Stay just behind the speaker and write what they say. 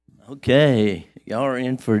Okay, y'all are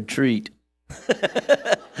in for a treat.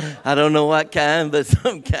 I don't know what kind, but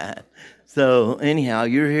some kind. So anyhow,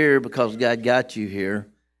 you're here because God got you here.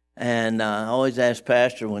 And I always ask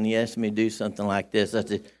Pastor when he asks me to do something like this, I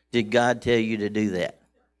said, did God tell you to do that?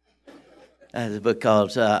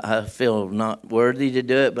 Because I feel not worthy to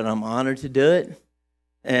do it, but I'm honored to do it.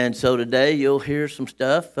 And so today you'll hear some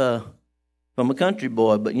stuff from a country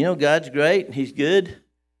boy. But you know, God's great. He's good.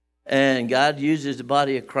 And God uses the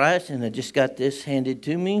body of Christ. And I just got this handed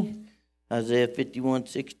to me. Isaiah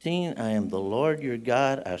 51:16. I am the Lord your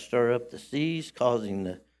God. I stir up the seas, causing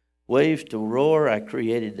the waves to roar. I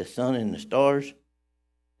created the sun and the stars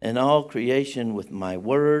and all creation with my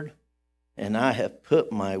word. And I have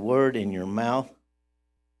put my word in your mouth.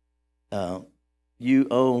 You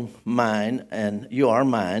own mine, and you are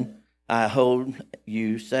mine. I hold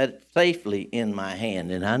you safely in my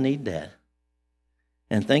hand, and I need that.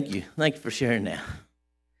 And thank you. Thank you for sharing that.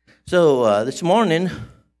 So this morning,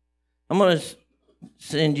 I'm going to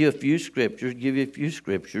send you a few scriptures, give you a few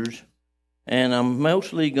scriptures, and I'm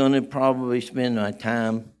mostly going to probably spend my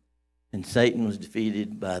time, and Satan was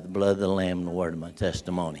defeated by the blood of the Lamb and the word of my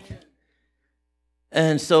testimony.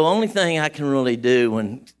 And so only thing I can really do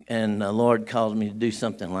when the Lord calls me to do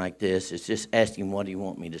something like this is just ask him what he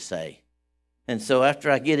wants me to say. And so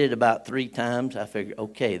after I get it about 3 times, I figure,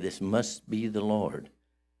 okay, this must be the Lord.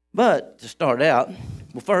 But to start out,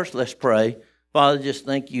 well, first let's pray. Father, just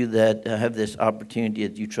thank you that I have this opportunity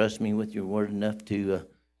that you trust me with your word enough to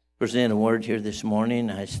present a word here this morning.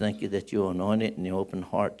 I just thank you that you'll anoint it and you'll open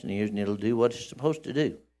hearts and ears and it'll do what it's supposed to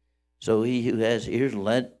do. So he who has ears,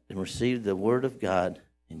 let him receive the word of God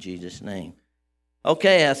in Jesus' name.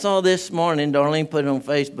 Okay, I saw this morning, Darlene put it on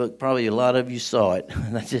Facebook. Probably a lot of you saw it.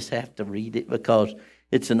 And I just have to read it because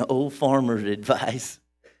it's an old farmer's advice.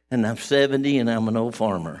 And I'm 70 and I'm an old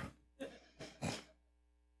farmer.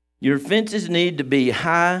 Your fences need to be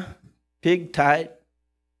high, pig tight,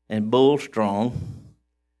 and bull strong.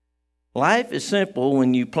 Life is simple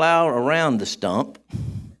when you plow around the stump.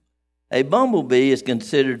 A bumblebee is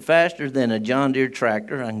considered faster than a John Deere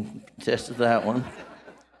tractor. I can attest to that one.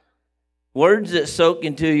 Words that soak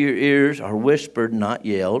into your ears are whispered, not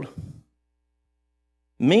yelled.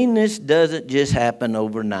 Meanness doesn't just happen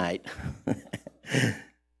overnight.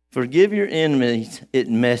 Forgive your enemies, it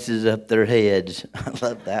messes up their heads. I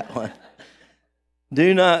love that one.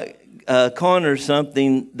 Do not corner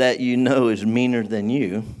something that you know is meaner than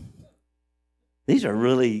you. These are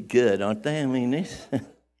really good, aren't they? I mean,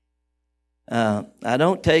 I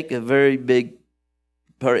don't take a very big.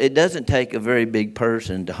 It doesn't take a very big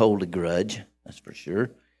person to hold a grudge. That's for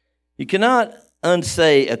sure. You cannot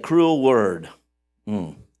unsay a cruel word.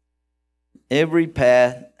 Every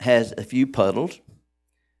path has a few puddles.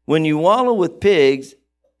 When you wallow with pigs,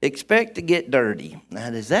 expect to get dirty. Now,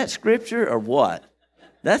 is that scripture or what?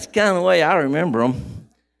 That's kind of the way I remember them.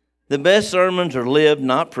 The best sermons are lived,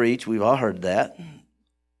 not preached. We've all heard that.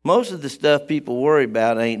 Most of the stuff people worry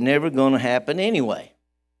about ain't never going to happen anyway.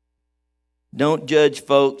 Don't judge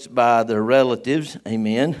folks by their relatives.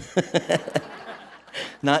 Amen.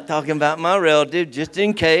 Not talking about my relative, just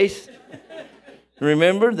in case.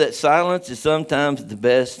 Remember that silence is sometimes the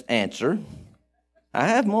best answer. I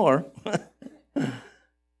have more.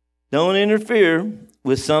 Don't interfere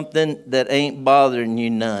with something that ain't bothering you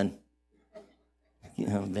none. You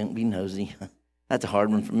know, don't be nosy. That's a hard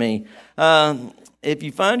one for me. If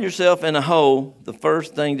you find yourself in a hole, the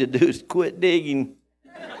first thing to do is quit digging.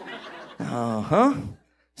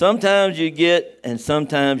 Sometimes you get, and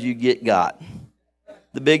sometimes you get got.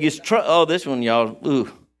 The biggest this one, y'all.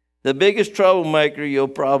 The biggest troublemaker you'll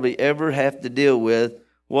probably ever have to deal with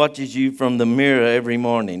watches you from the mirror every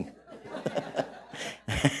morning.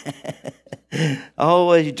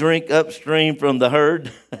 Always drink upstream from the herd.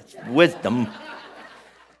 That's wisdom.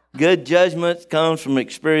 Good judgment comes from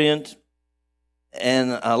experience,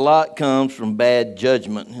 and a lot comes from bad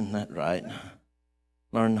judgment. Isn't that right?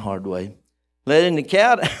 Learn the hard way. Letting the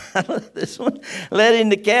cat out of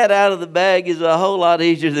the bag is a whole lot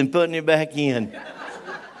easier than putting it back in.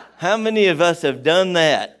 How many of us have done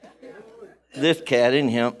that? This cat in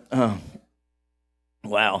him.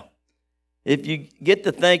 Wow. If you get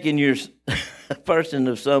to thinking you're a person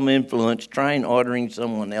of some influence, try ordering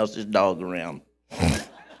someone else's dog around.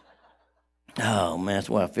 Oh, man, that's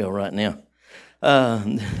what I feel right now.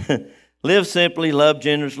 Live simply, love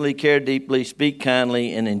generously, care deeply, speak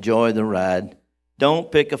kindly, and enjoy the ride.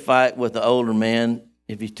 Don't pick a fight with the older man.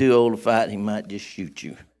 If he's too old to fight, he might just shoot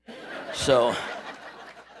you. So,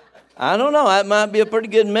 I don't know. That might be a pretty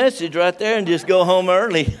good message right there and just go home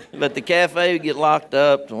early. But the cafe would get locked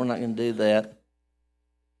up, so we're not going to do that.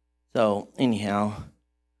 So, anyhow,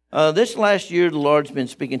 This last year, the Lord's been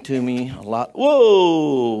speaking to me a lot.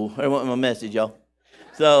 Whoa! There went my message, y'all.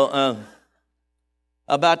 So,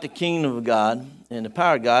 about the kingdom of God and the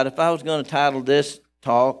power of God. If I was going to title this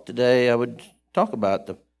talk today, I would talk about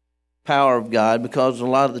the power of God, because a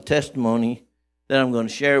lot of the testimony that I'm going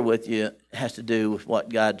to share with you has to do with what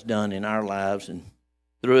God's done in our lives and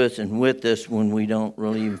through us and with us when we don't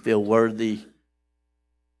really even feel worthy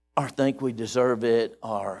or think we deserve it,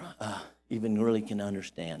 or even really can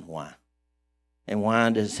understand why. And why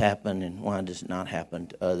does this happen and why does it not happen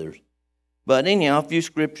to others? But anyhow, a few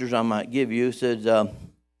scriptures I might give you. It says,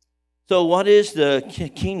 so what is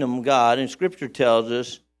the kingdom of God? And Scripture tells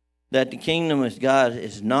us that the kingdom of God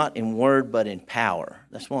is not in word but in power.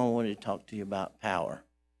 That's why I wanted to talk to you about power.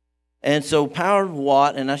 And so power of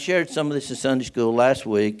what? And I shared some of this in Sunday school last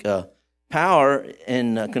week. Power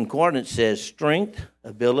in concordance says strength,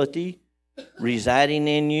 ability, residing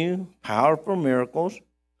in you, power for miracles,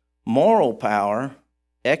 moral power,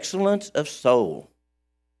 excellence of soul,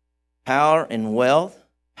 power in wealth,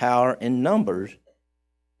 power in numbers,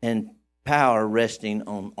 and power resting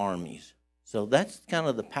on armies. So that's kind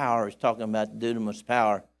of the power he's talking about, the dunamis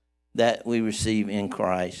power that we receive in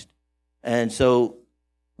Christ. And so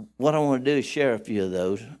what I want to do is share a few of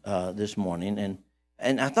those this morning.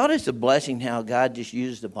 And I thought it's a blessing how God just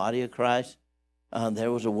used the body of Christ.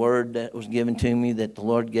 There was a word that was given to me that the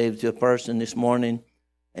Lord gave to a person this morning.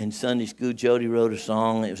 In Sunday school, Jody wrote a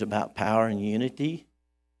song. It was about power and unity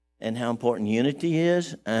and how important unity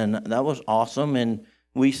is. And that was awesome. And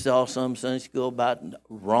we saw some Sunday school about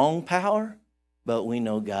wrong power, but we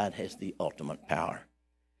know God has the ultimate power.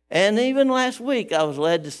 And even last week, I was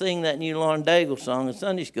led to sing that new Lauren Daigle song in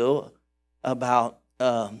Sunday school about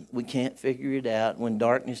we can't figure it out. When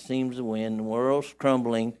darkness seems to win, the world's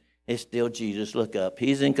crumbling, it's still Jesus. Look up.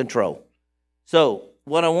 He's in control. So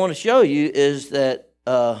what I want to show you is that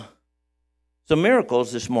some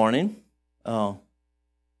miracles this morning.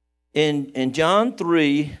 In John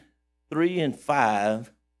 3 and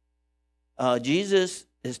 5, Jesus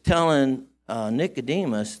is telling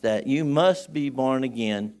Nicodemus that you must be born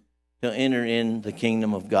again to enter in the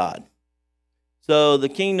kingdom of God. So the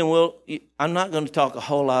kingdom I'm not going to talk a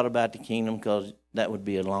whole lot about the kingdom because that would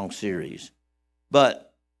be a long series. But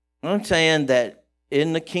I'm saying that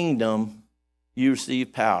in the kingdom, you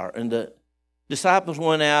receive power. And the disciples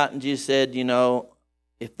went out and Jesus said,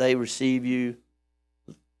 if they receive you,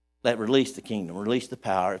 release the kingdom, release the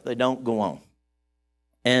power. If they don't, go on.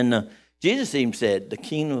 And Jesus even said, the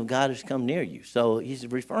kingdom of God has come near you. So he's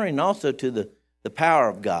referring also to the power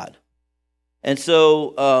of God. And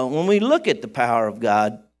so when we look at the power of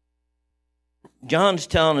God, John's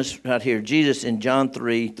telling us right here, Jesus in John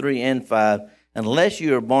 3 and 5, unless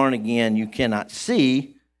you are born again, you cannot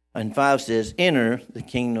see. And 5 says, enter the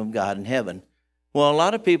kingdom of God in heaven. Well, a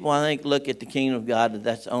lot of people, I think, look at the kingdom of God,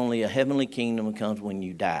 that's only a heavenly kingdom that comes when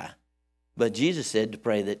you die. But Jesus said to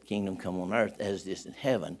pray that kingdom come on earth as it is in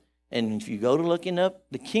heaven. And if you go to looking up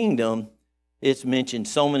the kingdom, it's mentioned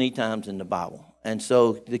so many times in the Bible. And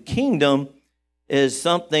so the kingdom is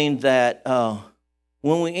something that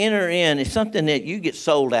when we enter in, it's something that you get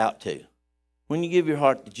sold out to. When you give your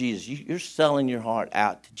heart to Jesus, you're selling your heart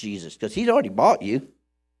out to Jesus because he's already bought you,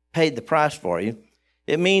 paid the price for you.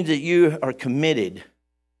 It means that you are committed.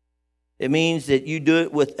 It means that you do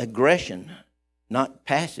it with aggression, not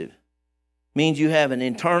passive. It means you have an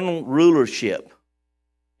internal rulership.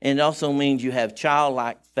 And it also means you have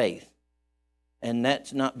childlike faith. And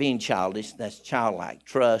that's not being childish, that's childlike.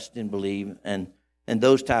 Trust and believe and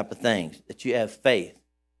those type of things. That you have faith,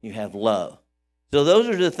 you have love. So those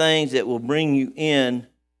are the things that will bring you in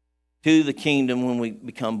to the kingdom when we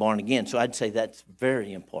become born again. So I'd say that's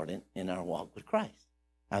very important in our walk with Christ.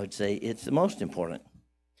 I would say it's the most important.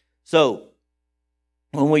 So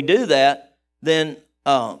when we do that, then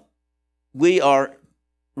we are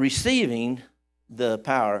receiving the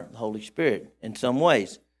power of the Holy Spirit in some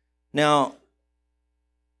ways. Now,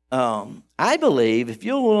 I believe if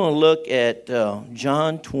you want to look at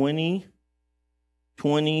John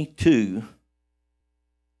 20:22,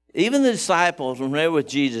 even the disciples, when they were with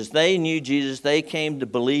Jesus, they knew Jesus. They came to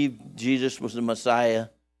believe Jesus was the Messiah.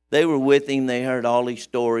 They were with him. They heard all these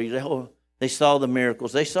stories. They saw the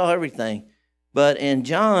miracles. They saw everything. But in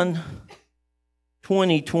John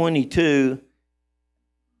 20:22,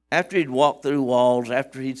 after he'd walked through walls,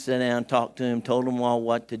 after he'd sat down and talked to him, told them all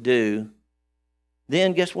what to do,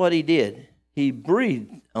 then guess what he did? He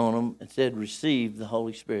breathed on them and said, receive the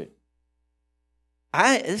Holy Spirit.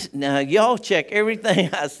 Now, y'all check everything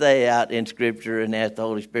I say out in Scripture and ask the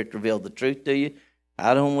Holy Spirit to reveal the truth to you.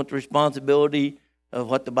 I don't want the responsibility of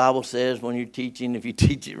what the Bible says when you're teaching if you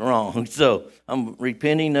teach it wrong. So I'm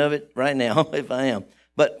repenting of it right now if I am.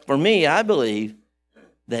 But for me, I believe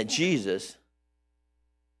that Jesus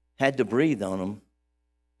had to breathe on them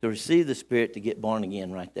to receive the Spirit to get born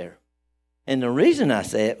again right there. And the reason I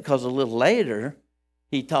say it, because a little later,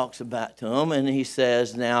 he talks about to them, and he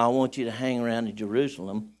says, now I want you to hang around in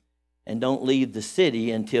Jerusalem and don't leave the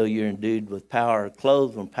city until you're endued with power,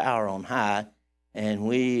 clothed with power on high. And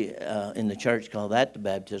we in the church call that the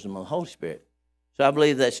baptism of the Holy Spirit. So I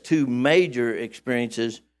believe that's two major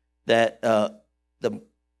experiences that the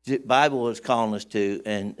Bible is calling us to,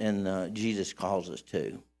 and Jesus calls us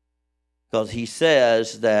to. Because he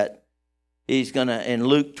says that he's going to, in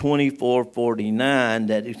Luke 24:49,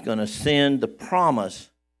 that he's going to send the promise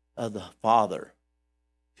of the Father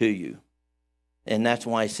to you. And that's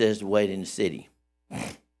why he says to wait in the city.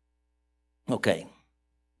 Okay.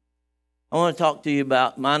 I want to talk to you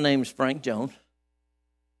about, my name is Frank Jones,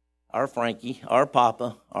 our Frankie, our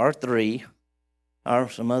Papa, our three, or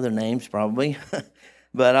some other names probably,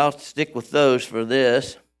 but I'll stick with those for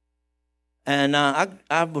this. And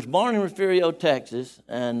I was born in Refugio, Texas,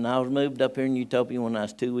 and I was moved up here in Utopia when I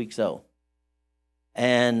was 2 weeks old.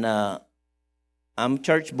 And I'm a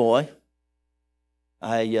church boy.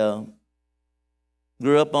 I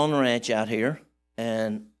grew up on the ranch out here,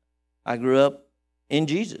 and I grew up in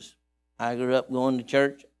Jesus. I grew up going to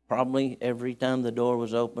church probably every time the door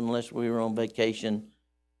was open, unless we were on vacation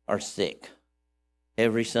or sick.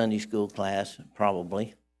 Every Sunday school class,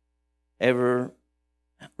 probably. Every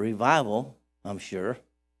revival, I'm sure.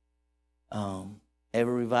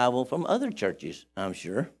 Every revival from other churches, I'm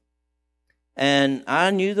sure. And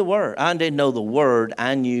I knew the Word. I didn't know the Word.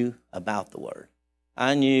 I knew about the Word.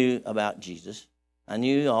 I knew about Jesus. I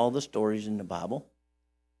knew all the stories in the Bible.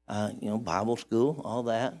 Bible school, all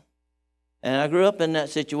that. And I grew up in that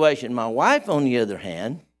situation. My wife, on the other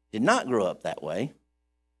hand, did not grow up that way.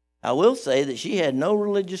 I will say that she had no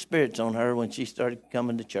religious spirits on her when she started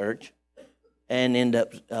coming to church and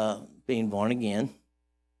ended up being born again.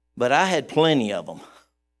 But I had plenty of them.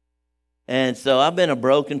 And so I've been a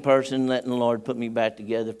broken person, letting the Lord put me back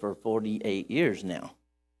together for 48 years now.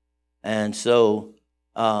 And so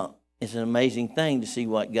it's an amazing thing to see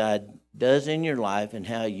what God does in your life and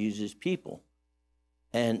how he uses people.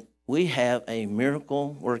 And we have a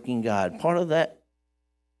miracle-working God. Part of that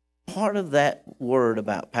word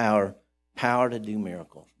about power to do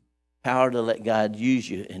miracles, power to let God use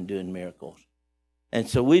you in doing miracles. And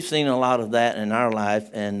so we've seen a lot of that in our life,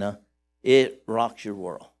 and it rocks your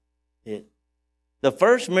world. The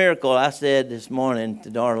first miracle I said this morning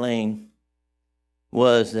to Darlene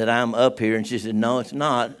was that I'm up here, and she said, no, it's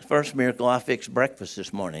not. First miracle, I fixed breakfast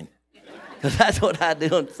this morning. Because that's what I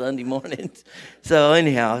do on Sunday mornings. So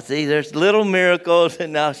anyhow, see, there's little miracles,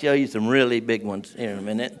 and I'll show you some really big ones here in a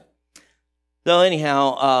minute. So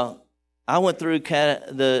anyhow, I went through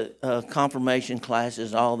the confirmation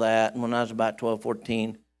classes, all that, and when I was about 12,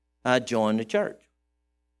 14, I joined the church.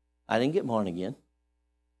 I didn't get born again.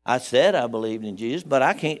 I said I believed in Jesus, but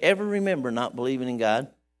I can't ever remember not believing in God,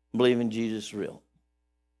 believing Jesus is real.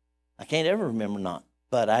 I can't ever remember not,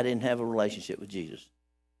 but I didn't have a relationship with Jesus.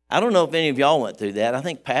 I don't know if any of y'all went through that. I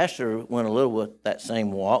think Pastor went a little with that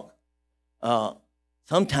same walk.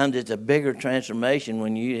 Sometimes it's a bigger transformation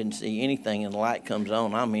when you didn't see anything and the light comes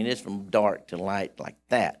on. I mean, it's from dark to light like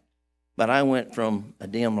that. But I went from a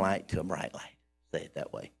dim light to a bright light, say it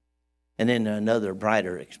that way. And then another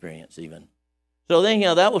brighter experience even. So then,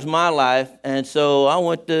 that was my life. And so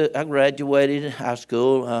I graduated high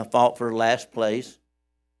school, fought for last place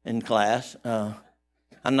in class.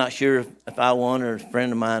 I'm not sure if I won or a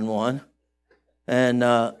friend of mine won. And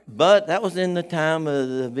but that was in the time of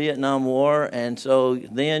the Vietnam War, and so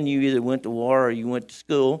then you either went to war or you went to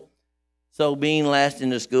school. So being last in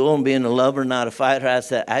the school and being a lover, not a fighter, I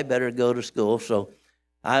said, I better go to school. So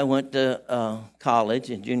I went to college,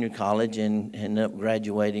 in junior college, and ended up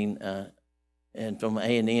graduating and from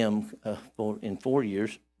A&M in 4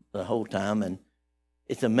 years, the whole time. And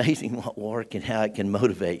it's amazing what work and how it can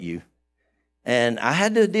motivate you. And I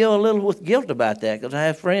had to deal a little with guilt about that because I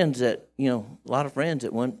have friends that, a lot of friends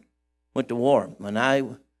that went to war. And I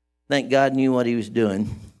think God knew what he was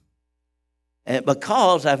doing. And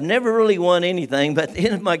because I've never really won anything, but at the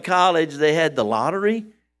end of my college, they had the lottery,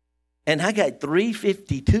 and I got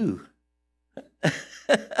 352.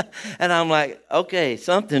 And I'm like, okay,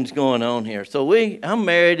 something's going on here. So I'm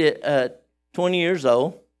married at 20 years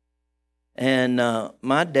old. And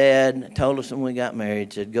my dad told us when we got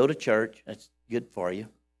married, said, go to church. That's good for you.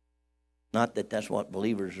 Not that that's what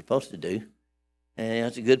believers are supposed to do. And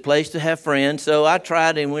it's a good place to have friends. So I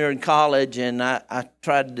tried, and we were in college, and I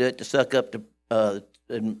tried to do it to suck up to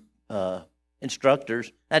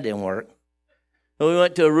instructors. That didn't work. So we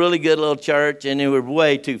went to a really good little church, and they were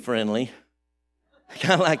way too friendly,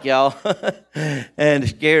 kind of like y'all, and it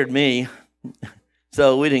scared me.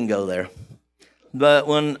 So we didn't go there. But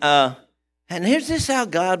and here's this how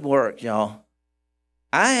God works, y'all.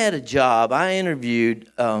 I had a job. I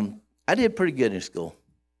interviewed. I did pretty good in school,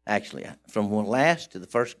 actually, from last to the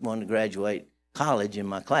first one to graduate college in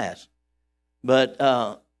my class. But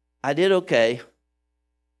I did okay,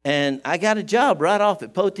 and I got a job right off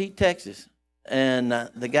at Poteet, Texas. And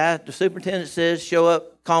the superintendent says, show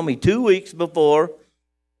up, call me 2 weeks before,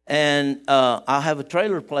 and I'll have a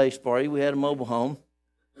trailer place for you. We had a mobile home,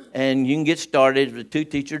 and you can get started with a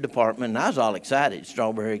 2-teacher department. And I was all excited,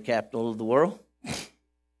 strawberry capital of the world.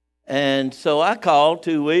 And so I called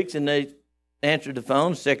 2 weeks, and they answered the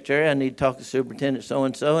phone, secretary, I need to talk to superintendent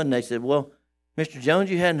so-and-so. And they said, well, Mr.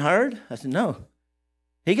 Jones, you hadn't heard? I said, no.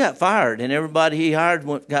 He got fired, and everybody he hired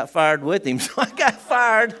got fired with him. So I got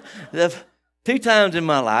fired 2 times in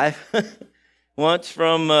my life, once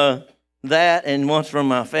from that and once from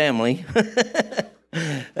my family,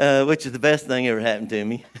 which is the best thing ever happened to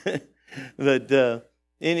me. But that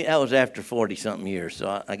was after 40-something years,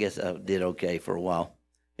 so I guess I did okay for a while.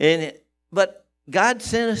 But God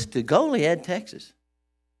sent us to Goliad, Texas.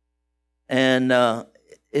 And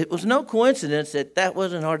it was no coincidence that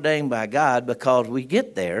wasn't ordained by God, because we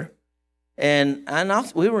get there. And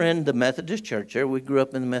we were in the Methodist church there. We grew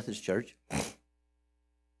up in the Methodist church.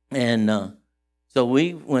 And so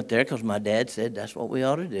we went there because my dad said that's what we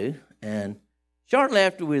ought to do. And shortly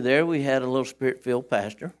after we were there, we had a little Spirit-filled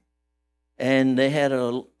pastor. And they had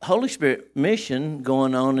a Holy Spirit mission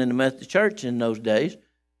going on in the Methodist church in those days.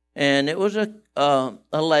 And it was a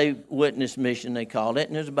lay witness mission, they called it.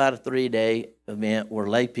 And it was about a 3-day event where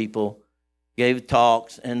lay people gave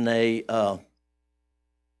talks, and they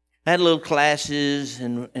had little classes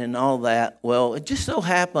and all that. Well, it just so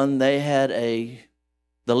happened they had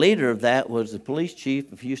the leader of that was the police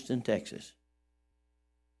chief of Houston, Texas.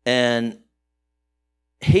 And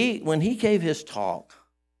when he gave his talk,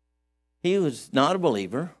 he was not a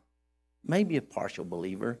believer, maybe a partial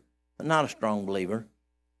believer, but not a strong believer,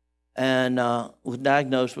 and was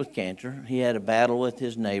diagnosed with cancer. He had a battle with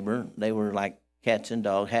his neighbor. They were like cats and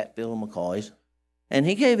dogs, Hatfield and McCoys. And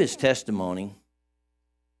he gave his testimony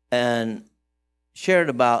and shared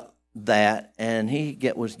about that. And they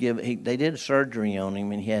did a surgery on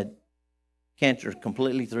him, and he had cancer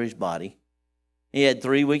completely through his body. He had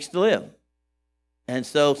 3 weeks to live. And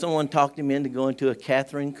so someone talked him into going to a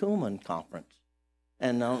Catherine Kuhlman conference.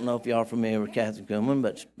 And I don't know if y'all are familiar with Catherine Kuhlman,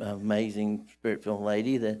 but an amazing Spirit-filled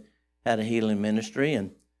lady that had a healing ministry.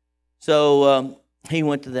 And so he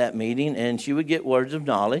went to that meeting, and she would get words of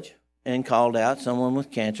knowledge and called out someone with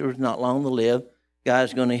cancer who's not long to live.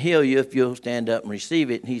 God's going to heal you if you'll stand up and receive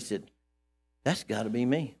it. And he said, that's got to be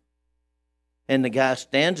me. And the guy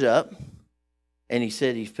stands up, and he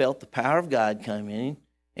said he felt the power of God come in,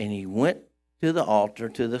 and he went to the altar,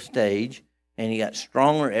 to the stage, and he got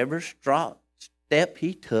stronger every step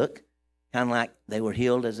he took, kind of like they were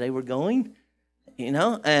healed as they were going,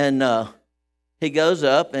 And he goes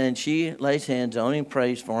up, and she lays hands on him,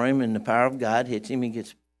 prays for him, and the power of God hits him. He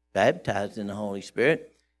gets baptized in the Holy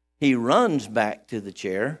Spirit. He runs back to the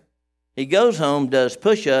chair. He goes home, does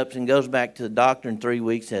push-ups, and goes back to the doctor in 3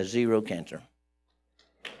 weeks, has 0 cancer.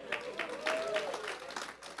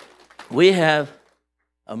 We have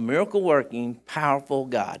a miracle-working, powerful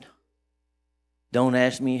God. Don't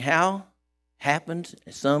ask me how. Happens.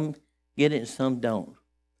 Some get it and some don't.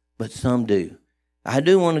 But some do. I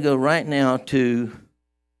do want to go right now to,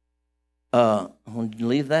 I want to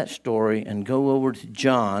leave that story and go over to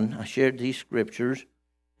John. I shared these scriptures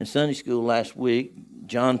in Sunday school last week.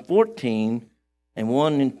 John 14, and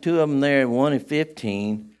 1 and 2 of them there, and 1 and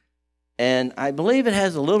 15. And I believe it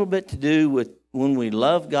has a little bit to do with when we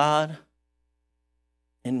love God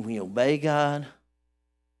and we obey God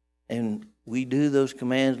and we do those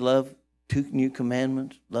commands, love 2 new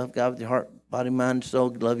commandments, love God with your heart, body, mind, and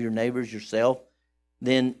soul, love your neighbors, yourself,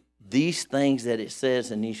 then these things that it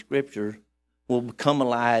says in these scriptures will become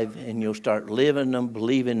alive, and you'll start living them,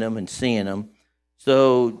 believing them, and seeing them.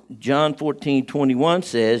 So John 14:21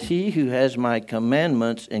 says, he who has my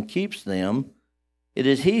commandments and keeps them, it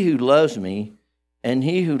is he who loves me, and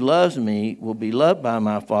he who loves me will be loved by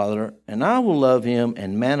my Father, and I will love him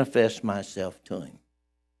and manifest myself to him.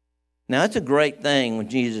 Now, it's a great thing when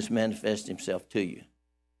Jesus manifests himself to you,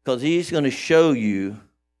 because he's going to show you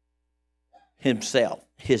himself,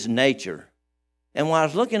 his nature. And when I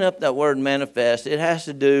was looking up that word manifest, it has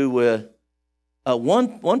to do with,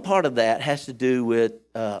 one part of that has to do with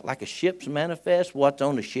like a ship's manifest, what's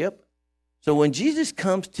on the ship. So when Jesus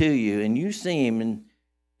comes to you and you see him and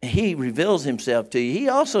he reveals himself to you, he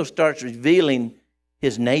also starts revealing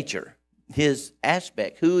his nature, his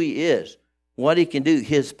aspect, who he is, what he can do,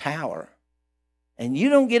 his power. And you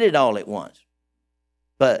don't get it all at once.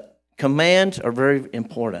 But commands are very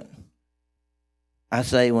important. I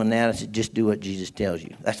say when that, I said, just do what Jesus tells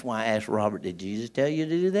you. That's why I asked Robert, did Jesus tell you to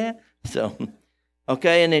do that? So,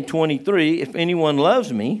 okay, and then 23, if anyone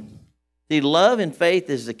loves me, see, love and faith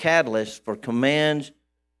is the catalyst for commands,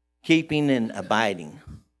 keeping, and abiding.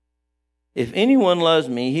 If anyone loves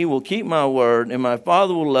me, he will keep my word, and my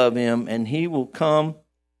Father will love him, and he will come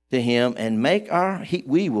to him and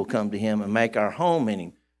we will come to him and make our home in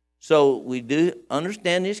him. So we do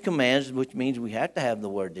understand his commands, which means we have to have the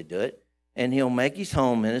word to do it, and he'll make his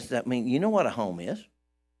home in us. That means you know what a home is,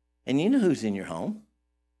 and you know who's in your home.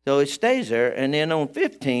 So it stays there. And then on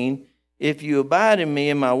 15, if you abide in me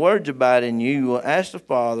and my words abide in you, you will ask the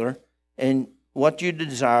Father and what you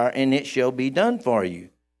desire, and it shall be done for you.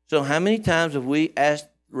 So how many times have we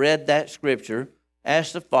read that scripture,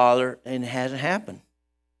 asked the Father, and it hasn't happened?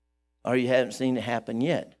 Or you haven't seen it happen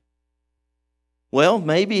yet? Well,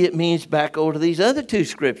 maybe it means back over to these other two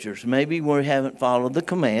scriptures. Maybe we haven't followed the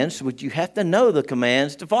commands, which you have to know the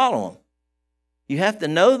commands to follow them. You have to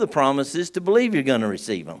know the promises to believe you're going to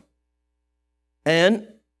receive them. And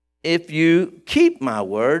if you keep my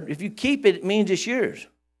word, if you keep it, it means it's yours.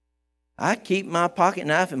 I keep my pocket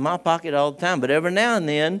knife in my pocket all the time, but every now and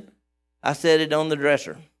then I set it on the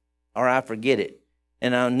dresser or I forget it.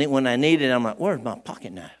 And when I need it, I'm like, where's my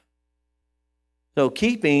pocket knife? So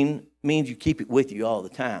keeping means you keep it with you all the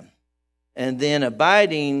time. And then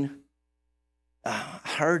abiding, I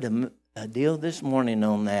heard a deal this morning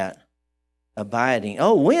on that. Abiding.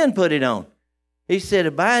 Oh, Wynn put it on. He said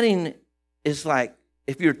abiding is like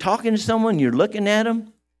if you're talking to someone, you're looking at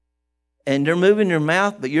them, and they're moving their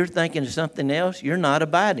mouth, but you're thinking of something else, you're not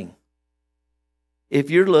abiding. If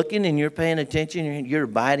you're looking and you're paying attention, you're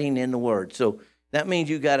abiding in the word. So that means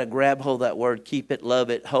you got to grab hold of that word, keep it, love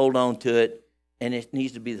it, hold on to it. And it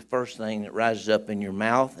needs to be the first thing that rises up in your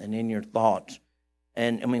mouth and in your thoughts.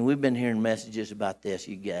 And, I mean, we've been hearing messages about this,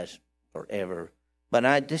 you guys, forever. But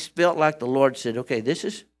I just felt like the Lord said, okay,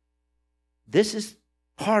 this is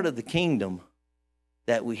part of the kingdom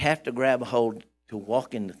that we have to grab a hold to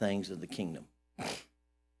walk in the things of the kingdom.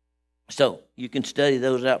 So you can study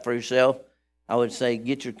those out for yourself. I would say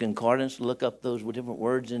get your concordance, look up those different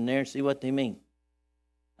words in there and see what they mean.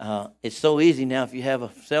 It's so easy now. If you have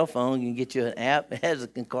a cell phone, you can get you an app. It has a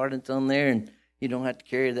concordance on there, and you don't have to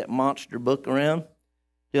carry that monster book around.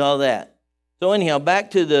 Do all that. So anyhow,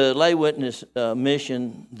 back to the lay witness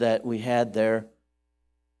mission that we had there.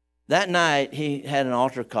 That night, he had an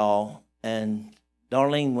altar call, and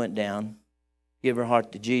Darlene went down, give her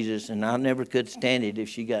heart to Jesus, and I never could stand it if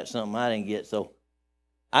she got something I didn't get. So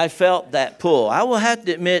I felt that pull. I will have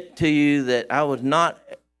to admit to you that I was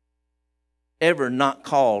ever not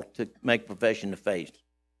called to make profession of faith.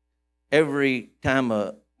 Every time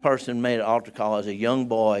a person made an altar call as a young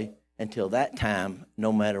boy, until that time,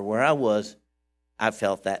 no matter where I was, I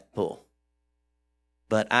felt that pull.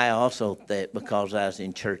 But I also thought, because I was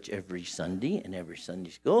in church every Sunday and every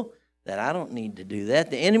Sunday school, that I don't need to do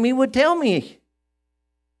that. The enemy would tell me,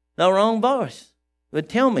 the wrong voice would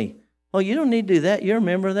tell me, oh, you don't need to do that. You're a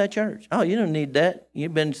member of that church. Oh, you don't need that.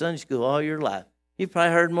 You've been in Sunday school all your life. You've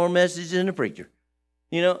probably heard more messages than the preacher,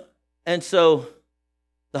 And so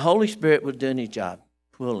the Holy Spirit was doing his job,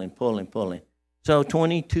 pulling. So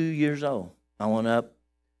 22 years old, I went up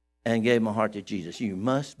and gave my heart to Jesus. You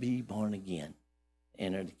must be born again,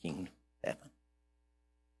 enter the kingdom of heaven.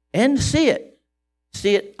 And see it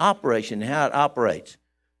operation, how it operates.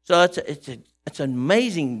 So it's an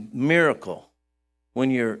amazing miracle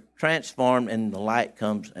when you're transformed and the light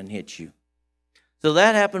comes and hits you. So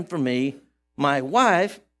that happened for me. My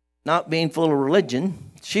wife, not being full of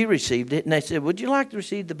religion, she received it, and they said, would you like to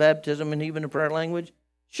receive the baptism and even the prayer language?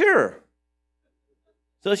 Sure.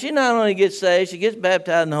 So she not only gets saved, she gets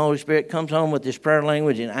baptized in the Holy Spirit, comes home with this prayer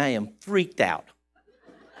language, and I am freaked out.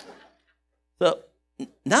 So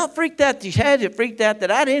not freaked out that she has it, freaked out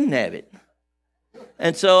that I didn't have it.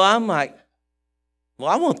 And so I'm like, well,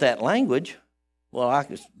 I want that language. Well,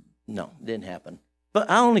 no, it didn't happen.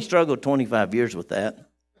 But I only struggled 25 years with that.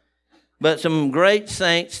 But some great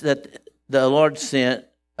saints that the Lord sent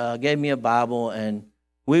gave me a Bible, and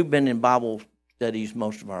we've been in Bible studies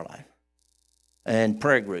most of our life and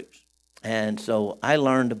prayer groups. And so I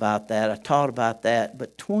learned about that. I taught about that.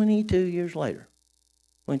 But 22 years later,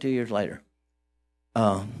 that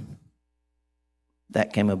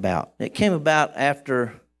came about. It came about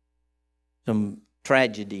after some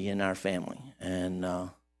tragedy in our family. And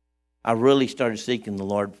I really started seeking the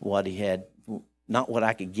Lord for what he had, not what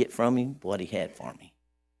I could get from him, but what he had for me.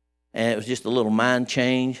 And it was just a little mind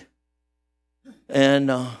change.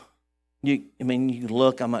 And you can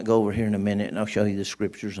look. I might go over here in a minute, and I'll show you the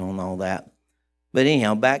scriptures on all that. But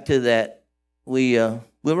anyhow, back to that, we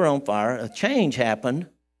were on fire. A change happened.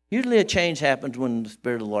 Usually a change happens when the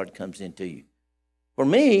Spirit of the Lord comes into you. For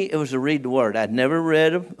me, it was to read the Word. I'd never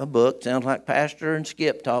read a book. Sounds like Pastor and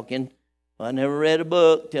Skip talking. I never read a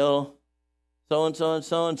book till so-and-so and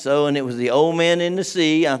so-and-so, and it was The Old Man in the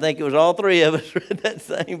Sea. I think it was all three of us read that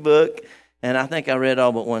same book, and I think I read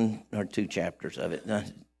all but 1 or 2 chapters of it.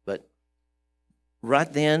 But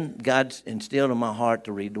right then, God instilled in my heart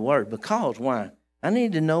to read the Word. Because, why? I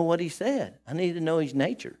needed to know what he said. I needed to know his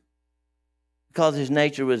nature. Because his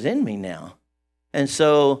nature was in me now. And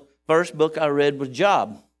so, first book I read was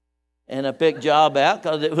Job. And I picked Job out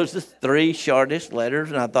because it was the 3 shortest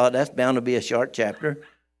letters, and I thought that's bound to be a short chapter.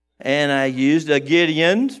 And I used a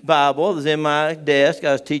Gideon's Bible. It was in my desk.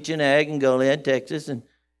 I was teaching ag in Goliad, Texas,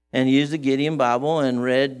 and used the Gideon Bible and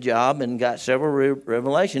read Job and got several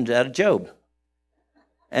revelations out of Job.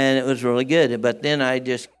 And it was really good. But then I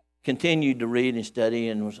just continued to read and study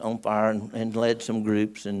and was on fire and led some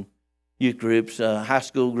groups and youth groups, high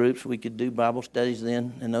school groups. We could do Bible studies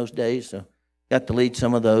then in those days, so got to lead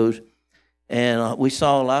some of those. And we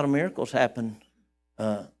saw a lot of miracles happen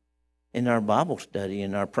in our Bible study,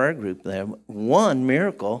 in our prayer group there. One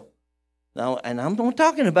miracle, now, and I'm not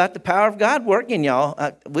talking about the power of God working, y'all.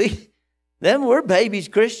 We're babies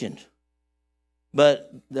Christians.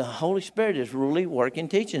 But the Holy Spirit is really working,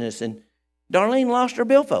 teaching us. And Darlene lost her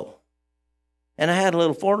billfold. And I had a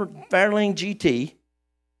little Fairlane GT.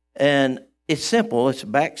 And it's simple. It's a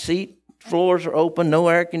back seat. Floors are open. No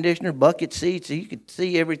air conditioner. Bucket seats. So you could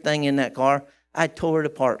see everything in that car. I tore it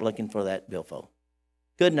apart looking for that billfold.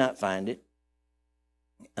 Could not find it.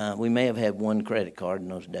 We may have had one credit card in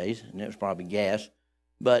those days, and it was probably gas.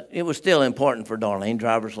 But it was still important for Darlene,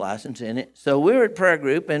 driver's license in it. So we were at prayer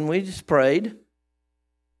group, and we just prayed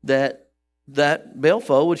that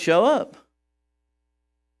billfold would show up.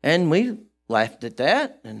 And we laughed at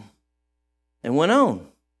that and went on.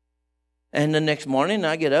 And the next morning,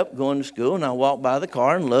 I get up, going to school, and I walk by the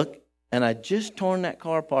car and look, and I just torn that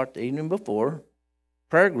car apart the evening before,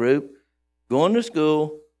 prayer group, going to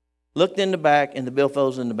school, looked in the back, and the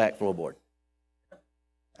billfold's in the back floorboard.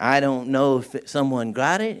 I don't know if someone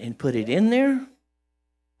got it and put it in there.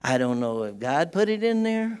 I don't know if God put it in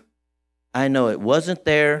there. I know it wasn't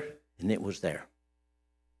there, and it was there.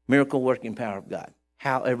 Miracle working power of God,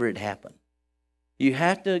 however it happened. You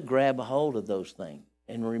have to grab a hold of those things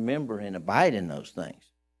and remember and abide in those things.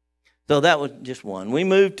 So that was just one. We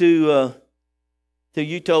moved to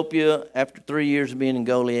Utopia after 3 years of being in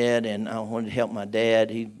Goliad, and I wanted to help my dad.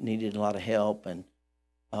 He needed a lot of help, and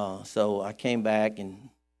so I came back, and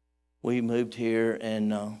we moved here,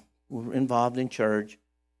 and we were involved in church.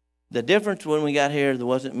 The difference when we got here, there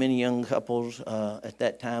wasn't many young couples at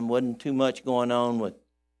that time. Wasn't too much going on with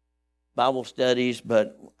Bible studies,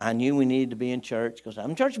 but I knew we needed to be in church because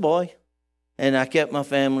I'm a church boy. And I kept my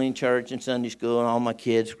family in church and Sunday school, and all my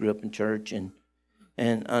kids grew up in church and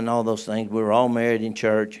all those things. We were all married in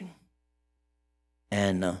church.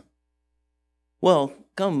 And, well,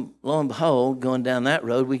 come lo and behold, going down that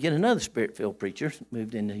road, we get another Spirit-filled preacher,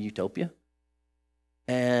 moved into Utopia.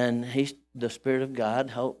 And the Spirit of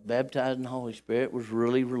God, baptized in the Holy Spirit, was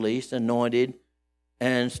really released, anointed,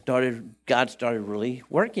 and God started really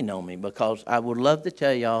working on me, because I would love to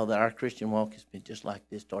tell y'all that our Christian walk has been just like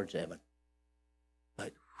this towards heaven.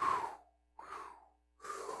 But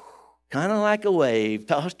kind of like a wave,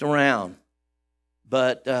 tossed around.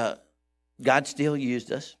 But God still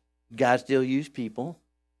used us. God still used people.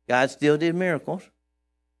 God still did miracles.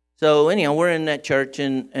 So anyhow, we're in that church,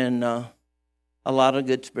 and a lot of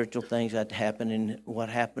good spiritual things had to happen. And what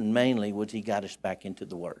happened mainly was he got us back into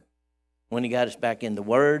the Word. When he got us back in the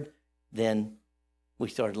Word, then we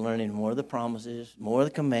started learning more of the promises, more of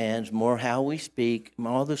the commands, more how we speak,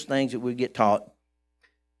 all those things that we get taught.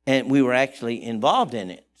 And we were actually involved in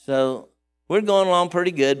it. So we're going along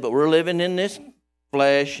pretty good, but we're living in this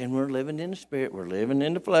flesh, and we're living in the Spirit. We're living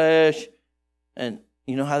in the flesh. And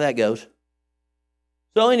you know how that goes.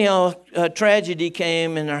 So anyhow, a tragedy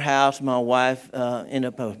came in our house. My wife ended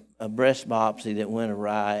up a breast biopsy that went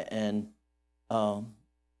awry. And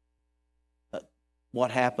what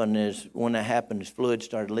happened is, when that happened, fluid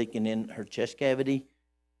started leaking in her chest cavity.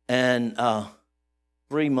 And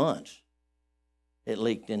 3 months it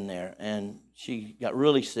leaked in there. And she got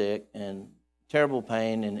really sick and terrible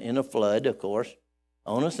pain, and in a flood, of course,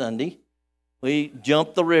 on a Sunday. We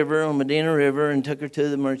jumped the river, on Medina River, and took her to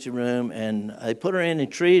the emergency room, and they put her in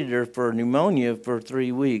and treated her for pneumonia for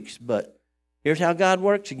 3 weeks. But here's how God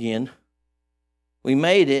works again. We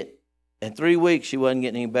made it. In 3 weeks, she wasn't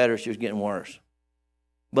getting any better. She was getting worse.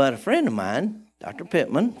 But a friend of mine, Dr.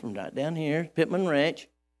 Pittman, from right down here, Pittman Ranch,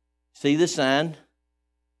 see the sign,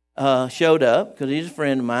 showed up, because he's a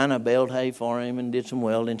friend of mine. I baled hay for him and did some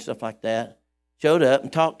welding, stuff like that. Showed up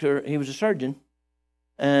and talked to her. He was a surgeon.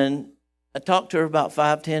 And I talked to her about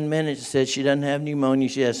 5-10 minutes and said she doesn't have pneumonia.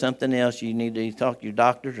 She has something else. You need to talk to your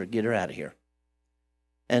doctors or get her out of here.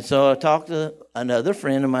 And so I talked to another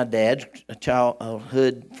friend of my dad's, a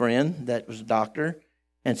childhood friend that was a doctor,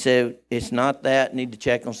 and said, it's not that, need to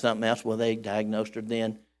check on something else. Well, they diagnosed her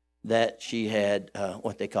then that she had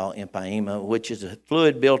what they call empyema, which is a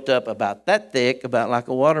fluid built up about that thick, about like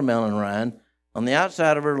a watermelon rind, on the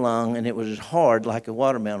outside of her lung, and it was as hard like a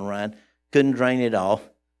watermelon rind, couldn't drain it off.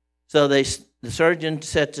 So the surgeon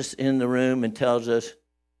sets us in the room and tells us,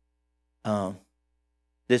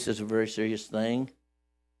 this is a very serious thing.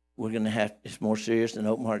 We're going to have, it's more serious than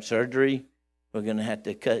open heart surgery. We're going to have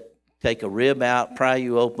to take a rib out, pry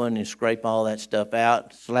you open, and scrape all that stuff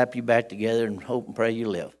out, slap you back together, and hope and pray you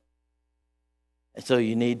live. And so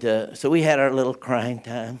you need to, so we had our little crying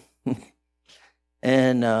time.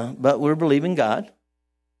 And but we're believing God.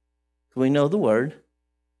 We know the word,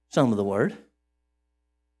 some of the word.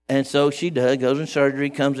 And so she goes in surgery,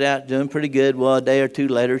 comes out doing pretty good. Well, a day or two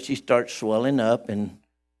later, she starts swelling up, and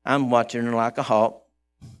I'm watching her like a hawk.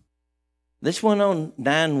 This went on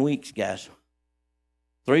 9 weeks, guys.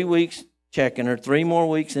 3 weeks checking her, 3 more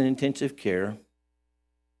weeks in intensive care.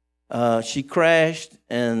 She crashed,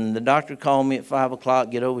 and the doctor called me at 5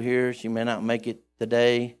 o'clock, get over here. She may not make it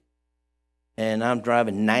today. And I'm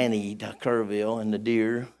driving 90 to Kerrville in the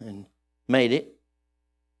Deer, and made it.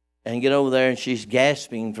 And get over there, and she's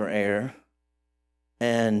gasping for air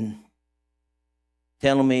and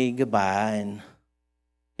telling me goodbye and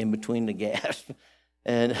in between the gasp.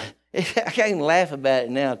 And I can't laugh about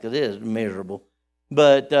it now because it is miserable.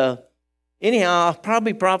 But anyhow, I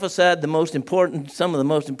probably prophesied some of the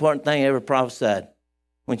most important thing I ever prophesied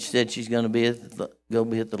when she said she's going to go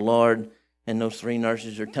be with the Lord. And those 3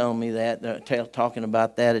 nurses are telling me that. They're talking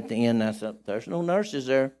about that at the end. I said, there's no nurses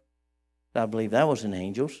there. I believe that was 3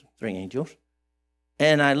 angels.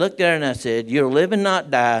 And I looked at her and I said, you're live and not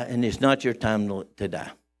die, and it's not your time to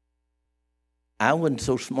die. I wasn't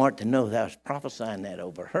so smart to know that I was prophesying that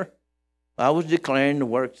over her. I was declaring the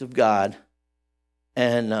works of God.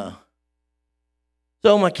 And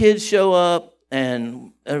so my kids show up,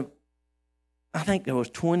 and I think there was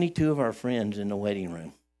 22 of our friends in the waiting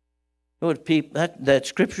room. There was people, that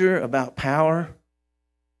scripture about power,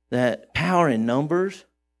 that power in numbers.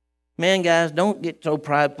 Man, guys, don't get so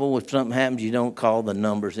prideful if something happens you don't call the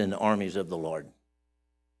numbers in the armies of the Lord. That's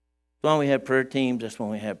why we have prayer teams. That's why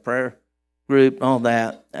we have prayer group, all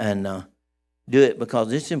that, and do it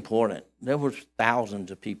because it's important. There was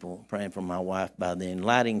thousands of people praying for my wife by then,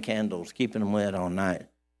 lighting candles, keeping them lit all night.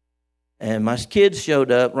 And my kids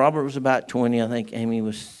showed up. Robert was about 20. I think Amy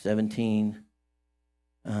was 17.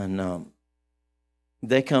 And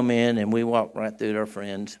they come in, and we walk right through their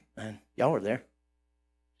friends. And y'all were there.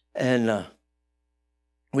 And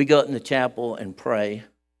we go in the chapel and pray.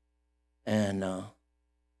 And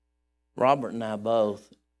Robert and I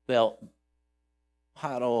both felt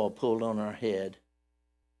hot oil pulled on our head,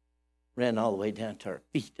 ran all the way down to our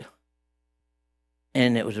feet.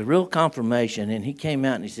 And it was a real confirmation. And he came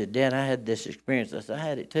out and he said, Dad, I had this experience. I said, I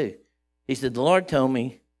had it too. He said, the Lord told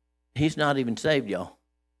me he's not even saved y'all,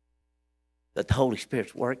 but the Holy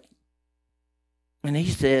Spirit's working. And he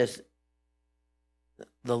says,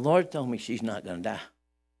 the Lord told me she's not going to die.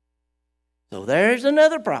 So there's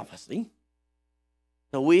another prophecy.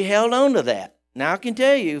 So we held on to that. Now I can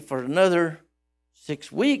tell you for another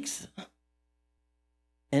 6 weeks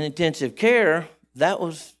in intensive care, that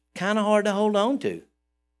was kind of hard to hold on to.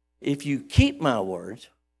 If you keep my words,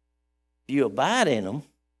 if you abide in them,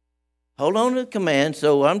 hold on to the command.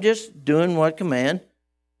 So I'm just doing what command.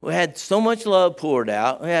 We had so much love poured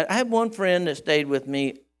out. I had one friend that stayed with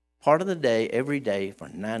me part of the day, every day for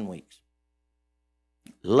 9 weeks.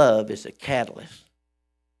 Love is a catalyst.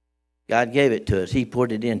 God gave it to us. He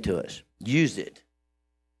poured it into us. Use it.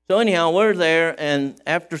 So anyhow, we're there, and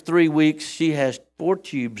after 3 weeks, she has 4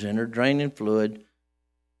 tubes in her, draining fluid,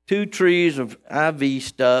 2 trees of IV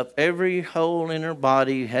stuff. Every hole in her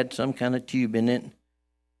body had some kind of tube in it.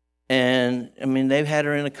 And, I mean, they've had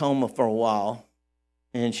her in a coma for a while.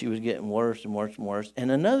 And she was getting worse and worse and worse.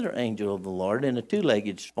 And another angel of the Lord in a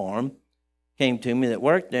 2-legged form came to me that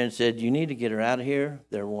worked there and said, you need to get her out of here.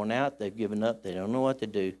 They're worn out. They've given up. They don't know what to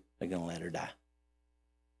do. they're going to let her die.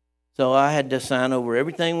 So I had to sign over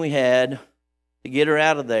everything we had to get her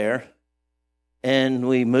out of there. And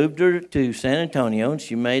we moved her to San Antonio, and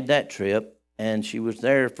she made that trip. And she was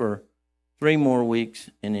there for 3 more weeks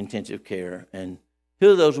in intensive care. And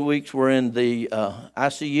 2 of those weeks were in the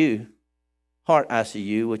ICU, heart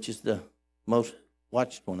ICU, which is the most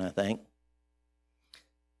watched one, I think.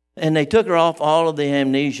 And they took her off all of the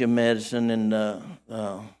amnesia medicine and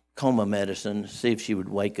coma medicine to see if she would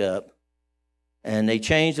wake up. And they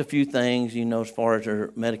changed a few things, as far as her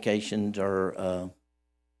medications are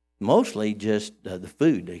mostly just the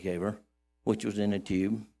food they gave her, which was in a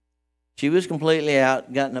tube. She was completely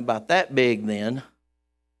out, gotten about that big then.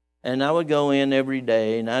 And I would go in every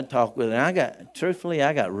day, and I'd talk with her. And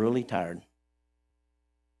I got really tired.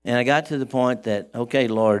 And I got to the point that, okay,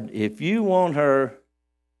 Lord, if you want her,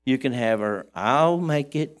 you can have her. I'll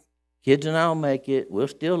make it. Kids and I'll make it. We'll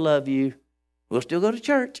still love you. We'll still go to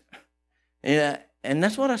church. And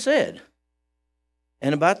that's what I said.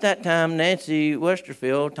 And about that time, Nancy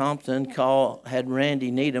Westerfield Thompson had Randy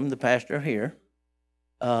Needham, the pastor here,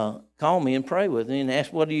 call me and pray with me and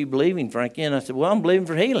ask, what are you believing, Frankie? And I said, well, I'm believing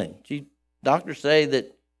for healing. Doctors say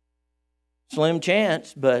that slim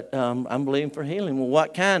chance, but I'm believing for healing. Well,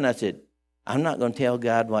 what kind? I said, I'm not going to tell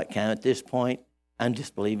God what kind at this point. I'm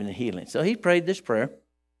just believing in healing. So he prayed this prayer.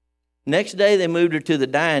 Next day, they moved her to the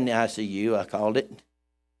dying ICU, I called it,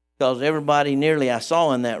 because everybody nearly I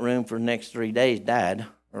saw in that room for the next 3 days died,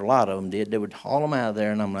 or a lot of them did. They would haul them out of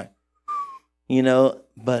there, and I'm like,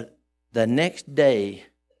 but the next day,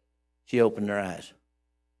 she opened her eyes.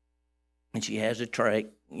 And she has a trach,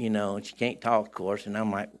 and she can't talk, of course. And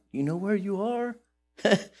I'm like, you know where you are?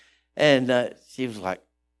 And she was like,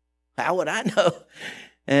 how would I know?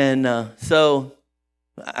 And so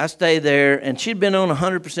I stayed there, and she'd been on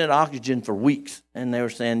 100% oxygen for weeks. And they were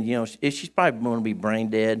saying, she's probably going to be brain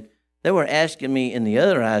dead. They were asking me in the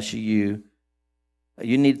other ICU,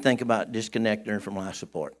 you need to think about disconnecting her from life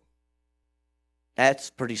support. That's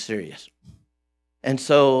pretty serious. And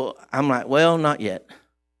so I'm like, well, not yet.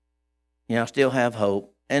 I still have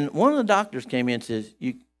hope. And one of the doctors came in and says,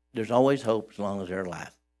 there's always hope as long as they're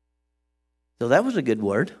alive. So that was a good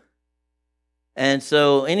word. And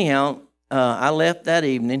so anyhow, I left that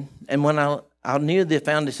evening. And when I knew they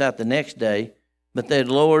found this out the next day, but they'd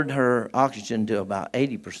lowered her oxygen to about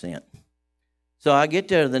 80%. So I get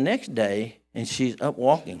there the next day, and she's up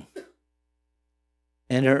walking.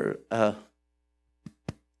 And her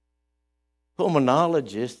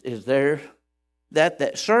pulmonologist is there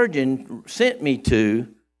that surgeon sent me to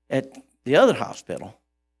at the other hospital,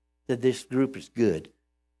 that this group is good.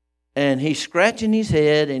 And he's scratching his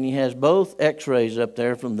head, and he has both x-rays up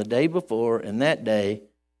there from the day before and that day.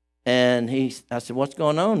 And I said, what's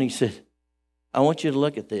going on? He said, I want you to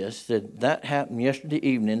look at this. He said, that happened yesterday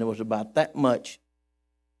evening. There was about that much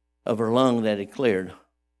of her lung that had cleared,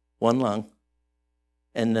 one lung.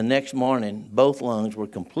 And the next morning, both lungs were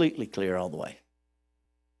completely clear all the way.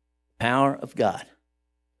 Power of God.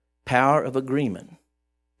 Power of agreement.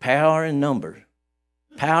 Power in numbers.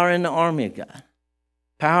 Power in the army of God.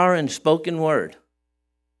 Power in spoken word.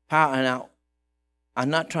 Power. And I'm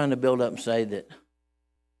not trying to build up and say that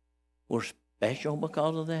we're special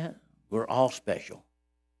because of that. We're all special.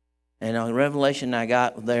 And the revelation I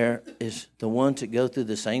got there is the ones that go through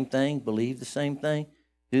the same thing, believe the same thing,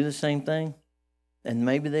 do the same thing, and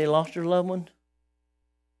maybe they lost their loved one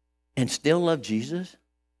and still love Jesus.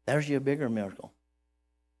 There's your bigger miracle.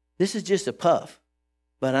 This is just a puff,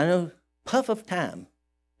 but I know puff of time.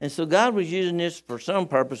 And so God was using this for some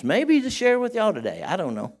purpose, maybe to share with y'all today. I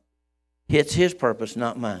don't know. It's his purpose,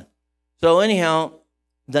 not mine. So anyhow,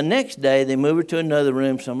 the next day they moved her to another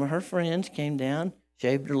room. Some of her friends came down,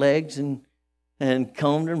 shaved her legs and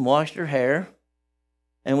combed her and washed her hair.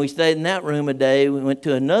 And we stayed in that room a day. We went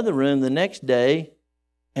to another room the next day,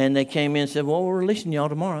 and they came in and said, well, we're releasing y'all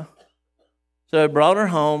tomorrow. So I brought her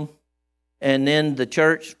home, and then the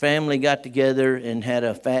church family got together and had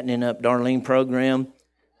a fattening up Darlene program,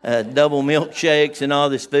 double milkshakes and all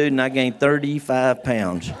this food, and I gained 35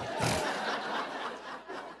 pounds.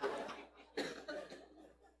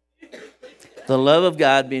 The love of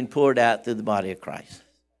God being poured out through the body of Christ.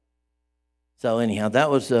 So anyhow, that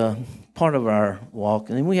was part of our walk.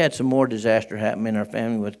 And then we had some more disaster happen in our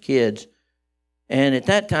family with kids. And at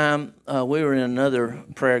that time, we were in another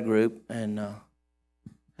prayer group, and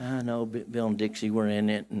I know Bill and Dixie were in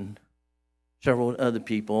it, and several other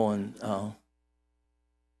people. And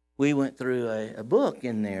we went through a book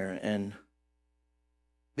in there, and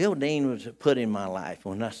Bill Dean was put in my life.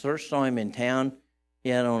 When I first saw him in town, he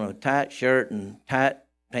had on a tight shirt and tight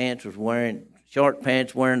pants, was wearing short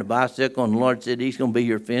pants, wearing a bicycle, and the Lord said he's going to be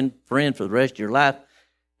your friend for the rest of your life.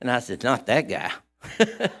 And I said, not that guy.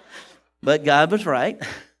 But God was right.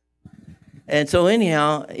 And so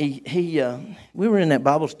anyhow, we were in that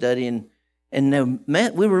Bible study, and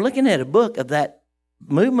we were looking at a book of that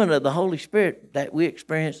movement of the Holy Spirit that we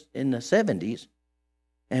experienced in the 70s.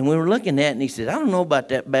 And we were looking at it, and he said, I don't know about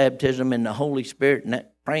that baptism in the Holy Spirit and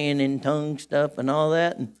that praying in tongues stuff and all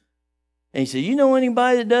that. And he said, you know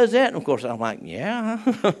anybody that does that? And of course, I'm like, yeah,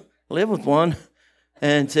 live with one.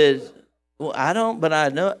 And says, well, I don't, but I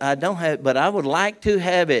don't have, but I would like to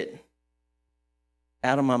have it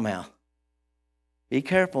out of my mouth. Be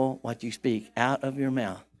careful what you speak out of your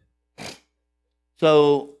mouth.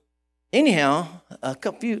 So anyhow, a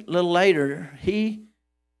little later, he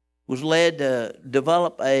was led to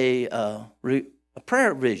develop a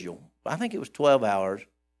prayer visual. I think it was 12 hours,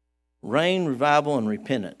 rain, revival, and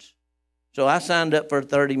repentance. So I signed up for a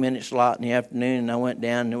 30-minute slot in the afternoon, and I went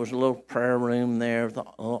down, and there was a little prayer room there with a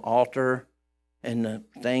little altar and the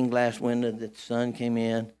stained glass window that the sun came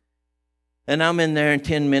in. And I'm in there in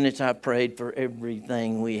 10 minutes. I prayed for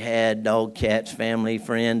everything we had, dog, cats, family,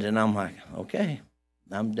 friends, and I'm like, okay,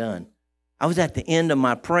 I'm done. I was at the end of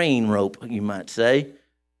my praying rope, you might say.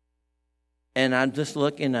 And I'm just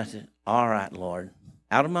looking, I said, all right, Lord,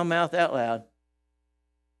 out of my mouth, out loud,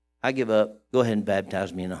 I give up. Go ahead and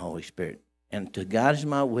baptize me in the Holy Spirit. And to God is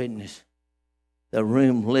my witness, the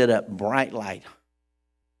room lit up bright light.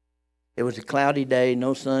 It was a cloudy day,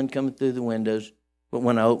 no sun coming through the windows. But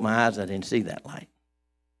when I opened my eyes, I didn't see that light.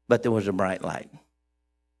 But there was a bright light.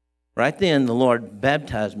 Right then, the Lord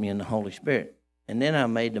baptized me in the Holy Spirit. And then I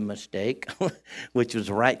made the mistake, which was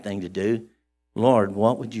the right thing to do. Lord,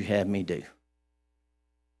 what would you have me do?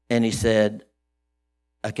 And he said,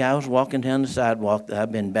 a guy was walking down the sidewalk that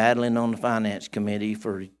I've been battling on the finance committee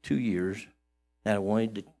for 2 years that I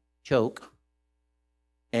wanted to choke.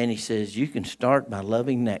 And he says, you can start by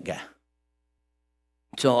loving that guy.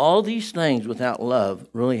 So all these things without love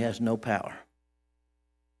really has no power.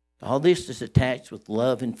 All this is attached with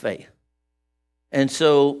love and faith. And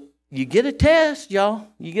so you get a test, y'all.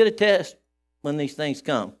 You get a test when these things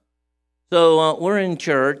come. So we're in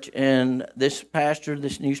church, and this pastor,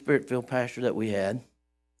 this new Spirit-filled pastor that we had,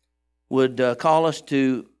 would call us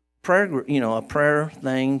to prayer, a prayer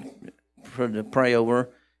thing to pray over.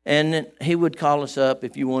 And then he would call us up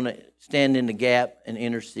if you want to stand in the gap and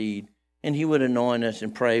intercede. And he would anoint us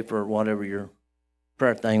and pray for whatever your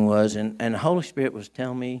prayer thing was. And the Holy Spirit was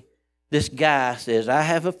telling me, this guy says, I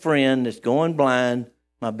have a friend that's going blind,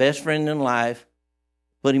 my best friend in life,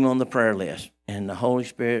 put him on the prayer list. And the Holy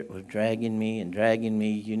Spirit was dragging me.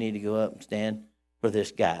 You need to go up and stand for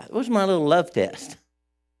this guy. It was my little love test.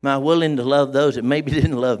 Am I willing to love those that maybe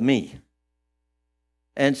didn't love me?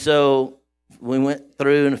 And so we went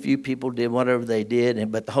through, and a few people did whatever they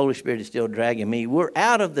did, but the Holy Spirit is still dragging me. We're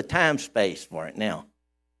out of the time space for it now,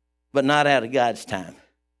 but not out of God's time.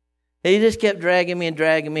 He just kept dragging me,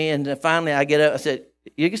 and finally I get up. I said,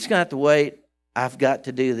 you're just going to have to wait. I've got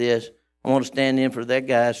to do this. I want to stand in for that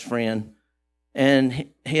guy's friend. And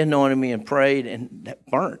he anointed me and prayed, and that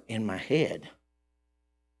burnt in my head.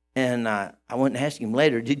 And I went and asked him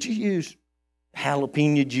later, did you use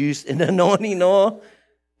jalapeno juice and anointing oil?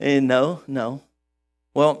 And no.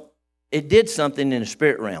 Well, it did something in the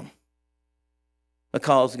spirit realm.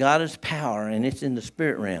 Because God is power, and it's in the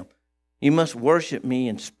spirit realm. You must worship me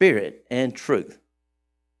in spirit and truth.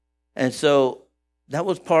 And so that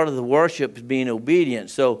was part of the worship, is being obedient.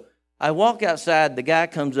 So I walk outside, the guy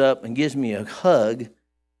comes up and gives me a hug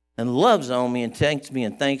and loves on me and thanks me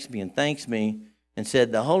and thanks me and thanks me and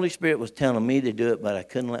said the Holy Spirit was telling me to do it, but I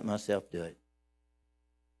couldn't let myself do it.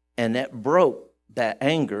 And that broke that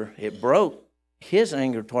anger. It broke his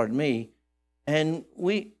anger toward me. And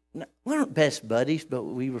we weren't best buddies, but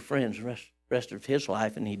we were friends the rest of his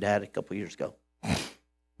life, and he died a couple years ago,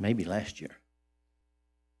 maybe last year.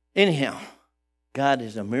 Anyhow, God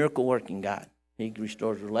is a miracle-working God. He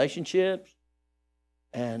restores relationships.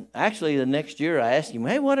 And actually, the next year, I asked him,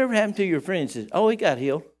 hey, whatever happened to your friend? He says, oh, he got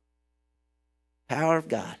healed. Power of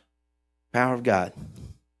God. Power of God.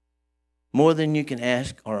 More than you can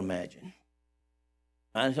ask or imagine.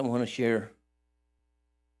 I just want to share.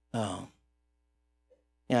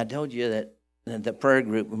 I told you that the prayer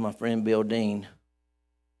group with my friend Bill Dean.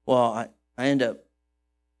 Well, I ended up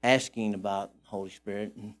asking about the Holy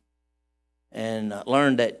Spirit and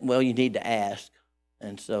learned that, well, you need to ask.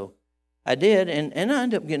 And so I did, and I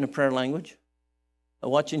ended up getting a prayer language.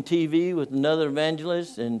 Watching TV with another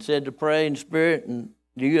evangelist and said to pray in the Spirit, and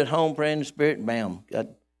you at home praying in the Spirit, bam.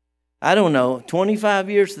 God, I don't know, 25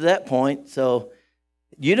 years to that point, so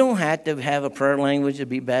You don't have to have a prayer language to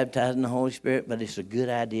be baptized in the Holy Spirit, but it's a good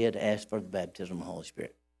idea to ask for the baptism of the Holy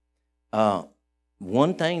Spirit.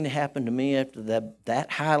 One thing that happened to me after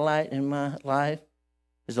that highlight in my life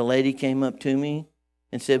is a lady came up to me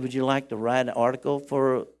and said, would you like to write an article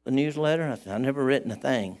for a newsletter? I said, I've never written a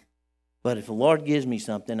thing, but if the Lord gives me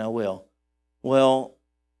something, I will. Well,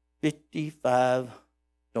 55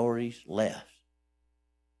 stories left.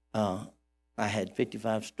 I had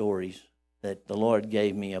 55 stories that the Lord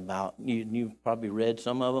gave me about. You probably read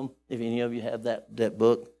some of them, if any of you have that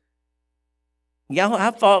book. Y'all,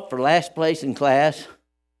 I fought for last place in class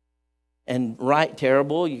and write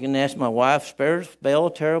terrible. You can ask my wife, spell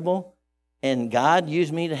terrible. And God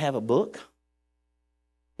used me to have a book.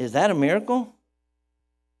 Is that a miracle?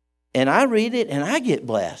 And I read it and I get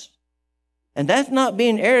blessed. And that's not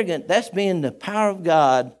being arrogant. That's being the power of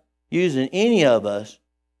God using any of us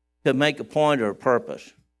to make a point or a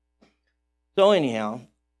purpose. So anyhow,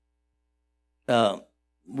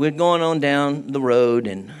 we're going on down the road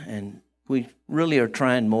and we really are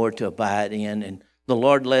trying more to abide in. And the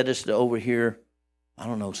Lord led us to over here,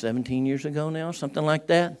 17 years ago now, something like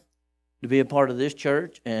that, to be a part of this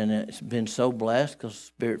church. And it's been so blessed because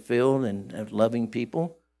Spirit-filled and loving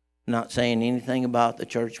people. Not saying anything about the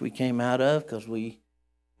church we came out of because we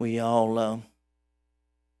all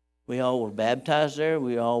were baptized there.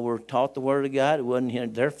 We all were taught the Word of God. It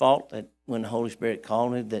wasn't their fault that when the Holy Spirit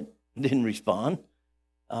called me that didn't respond.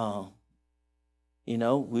 We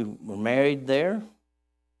were married there.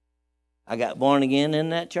 I got born again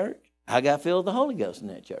in that church. I got filled with the Holy Ghost in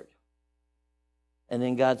that church. And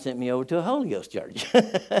then God sent me over to a Holy Ghost church.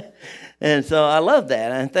 And so I love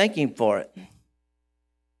that. I thank Him for it.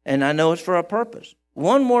 And I know it's for a purpose.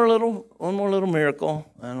 One more little miracle,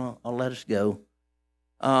 and I'll let us go.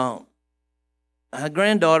 Our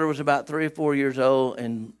granddaughter was about 3 or 4 years old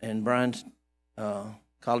in Brian's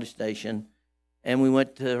College Station, and we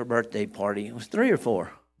went to her birthday party. It was 3 or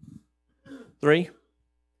 4? 3.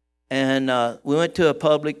 And we went to a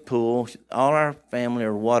public pool. All our family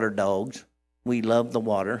are water dogs. We love the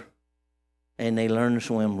water, and they learn to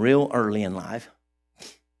swim real early in life.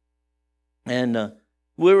 And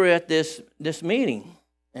we were at this meeting,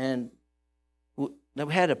 and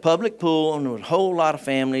we had a public pool, and there was a whole lot of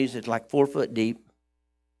families. It's like 4 foot deep,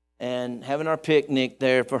 and having our picnic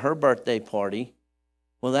there for her birthday party.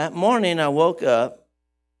 Well, that morning I woke up,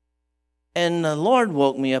 and the Lord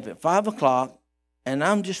woke me up at 5 o'clock, and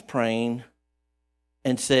I'm just praying,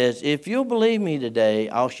 and says, if you'll believe me today,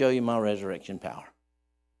 I'll show you my resurrection power.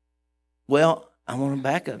 Well, I want to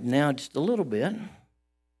back up now just a little bit.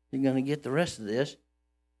 You're going to get the rest of this.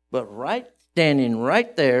 But standing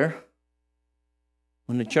right there,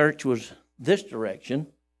 when the church was this direction,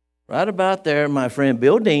 right about there, my friend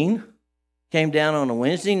Bill Dean came down on a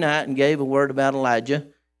Wednesday night and gave a word about Elijah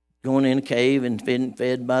going in a cave and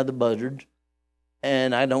fed by the buzzards.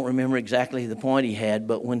 And I don't remember exactly the point he had,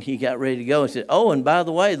 but when he got ready to go, he said, oh, and by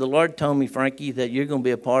the way, the Lord told me, Frankie, that you're going to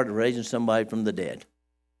be a part of raising somebody from the dead.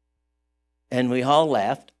 And we all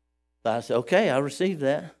laughed. So I said, okay, I received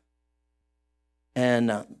that.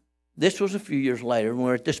 And this was a few years later when we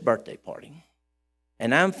were at this birthday party.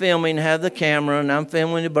 And I'm filming, have the camera, and I'm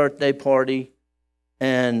filming the birthday party.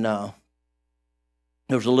 And there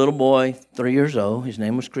was a little boy, 3 years old. His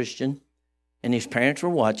name was Christian. And his parents were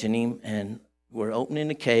watching him, and we're opening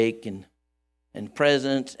the cake and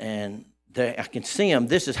presents. And I can see him.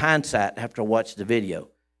 This is hindsight after I watched the video.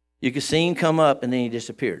 You could see him come up, and then he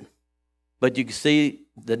disappeared. But you could see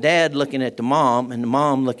the dad looking at the mom, and the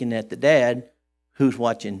mom looking at the dad who's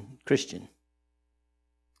watching Christian.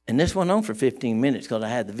 And this went on for 15 minutes because I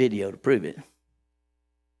had the video to prove it.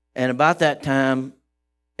 And about that time,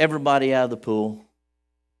 everybody out of the pool,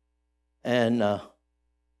 and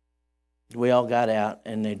we all got out,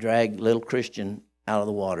 and they dragged little Christian out of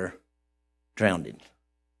the water, drowned.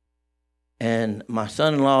 And my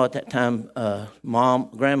son-in-law at that time,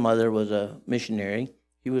 grandmother was a missionary.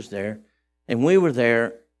 He was there. And we were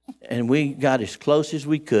there, and we got as close as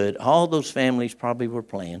we could. All those families probably were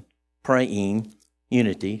praying,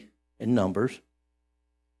 unity in numbers.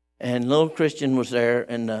 And little Christian was there,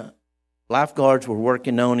 and the lifeguards were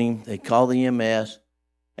working on him. They called the EMS,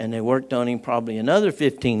 and they worked on him probably another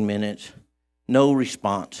 15 minutes. No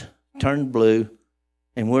response. Turned blue,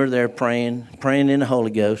 and we're there praying in the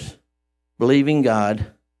Holy Ghost, believing God,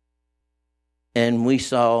 and we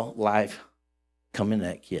saw life come in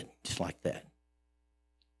that kid, just like that.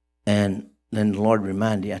 And then the Lord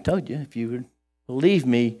reminded me, I told you, if you would believe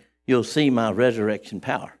me, you'll see my resurrection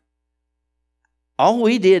power. All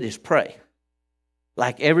we did is pray,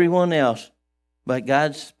 like everyone else. But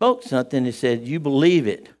God spoke something and said, you believe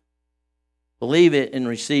it. Believe it and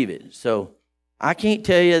receive it. So I can't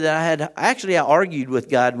tell you that I argued with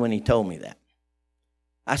God when he told me that.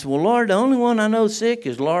 I said, well, Lord, the only one I know sick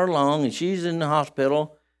is Laura Long, and she's in the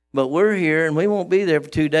hospital, but we're here, and we won't be there for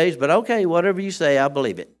 2 days. But okay, whatever you say, I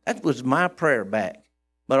believe it. That was my prayer back,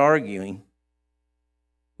 but arguing.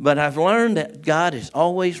 But I've learned that God is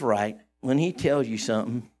always right. When he tells you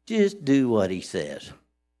something, just do what he says.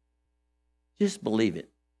 Just believe it.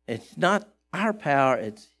 It's not our power,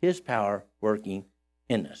 it's his power working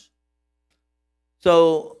in us.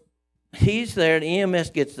 So he's there, the EMS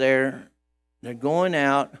gets there, they're going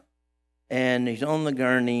out, and he's on the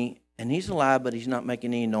gurney, and he's alive, but he's not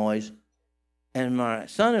making any noise. And my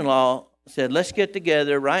son-in-law said, let's get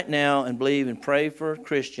together right now and believe and pray for a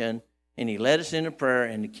Christian. And he led us into prayer,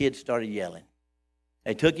 and the kids started yelling.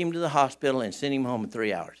 They took him to the hospital and sent him home in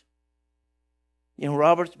 3 hours. You know,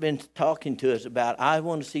 Robert's been talking to us about, I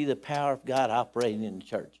want to see the power of God operating in the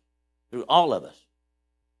church through all of us.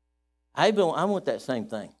 I want that same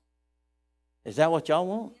thing. Is that what y'all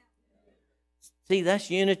want? See,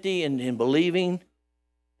 that's unity and believing.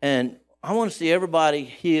 And I want to see everybody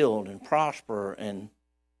healed and prosper and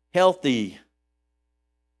healthy.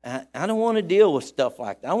 I don't want to deal with stuff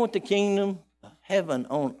like that. I want the kingdom of heaven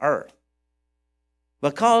on earth.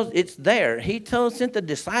 Because it's there. He sent the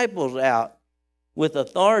disciples out with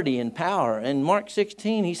authority and power. In Mark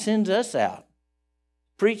 16, he sends us out.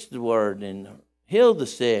 Preach the word and heal the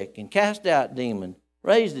sick and cast out demons,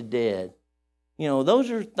 raise the dead. You know,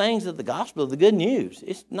 those are things of the gospel, the good news.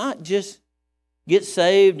 It's not just get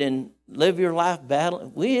saved and live your life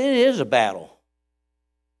battle. It is a battle.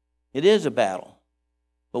 It is a battle.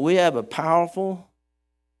 But we have a powerful,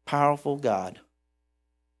 powerful God.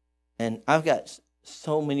 And I've got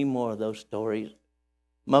so many more of those stories.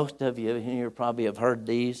 Most of you here probably have heard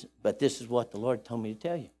these, but this is what the Lord told me to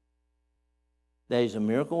tell you. There's a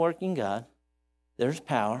miracle-working God. There's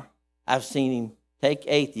power. I've seen him take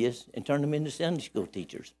atheists and turn them into Sunday school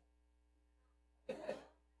teachers.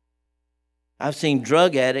 I've seen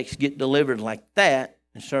drug addicts get delivered like that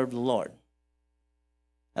and serve the Lord.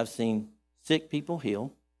 I've seen sick people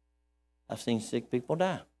heal. I've seen sick people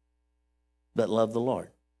die, but love the Lord.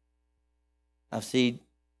 I've seen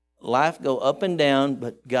life go up and down,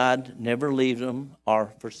 but God never leaves them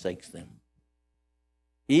or forsakes them.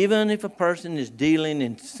 Even if a person is dealing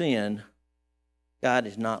in sin, God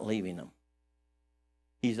is not leaving them.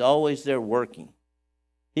 He's always there working.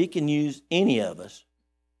 He can use any of us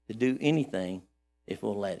to do anything if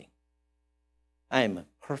we'll let him. I am a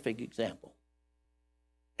perfect example.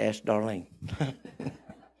 Ask Darlene.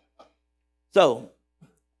 So,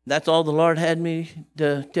 that's all the Lord had me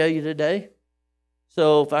to tell you today.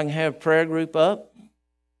 So, if I can have a prayer group up.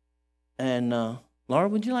 And, Laura,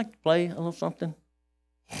 would you like to play a little something?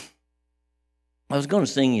 I was going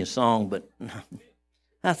to sing you a song, but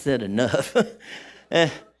I said enough.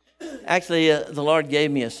 Actually, the Lord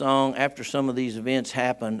gave me a song after some of these events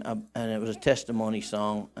happened, and it was a testimony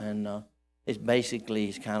song. And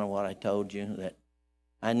it's kind of what I told you, that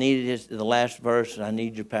I needed the last verse. I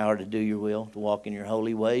need your power to do your will, to walk in your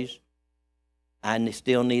holy ways. I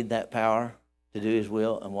still need that power to do his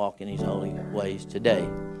will and walk in his holy ways today.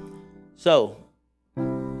 So,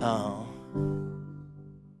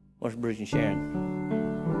 where's Bruce and Sharon?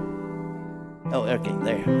 Oh, okay,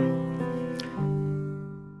 there.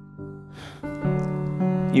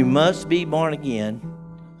 You must be born again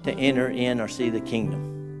to enter in or see the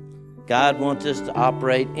kingdom. God wants us to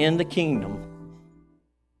operate in the kingdom.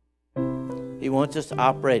 He wants us to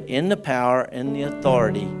operate in the power and the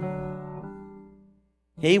authority.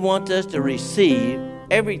 He wants us to receive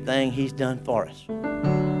everything he's done for us.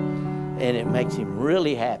 And it makes him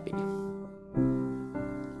really happy.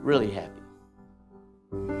 Really happy.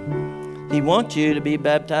 He wants you to be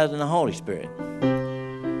baptized in the Holy Spirit.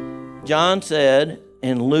 John said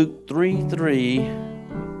in Luke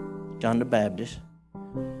 3:3, John the Baptist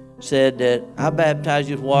said that I baptize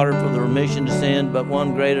you with water for the remission of sin, but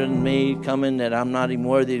one greater than me coming, that I'm not even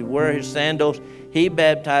worthy to wear his sandals. He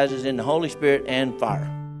baptizes in the Holy Spirit and fire.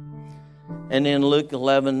 And then Luke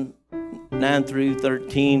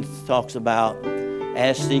 11:9-13 talks about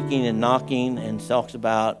ask, seeking, and knocking, and talks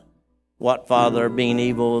about what father, being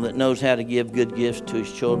evil, that knows how to give good gifts to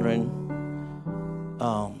his children.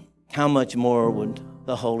 How much more would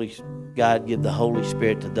God give the Holy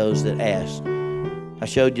Spirit to those that ask? I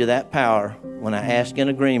showed you that power when I asked in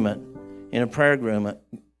agreement, in a prayer agreement,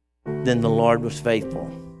 then the Lord was faithful.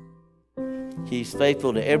 He's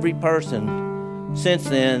faithful to every person since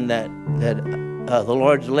then that the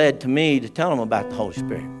Lord's led to me to tell them about the Holy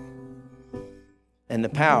Spirit and the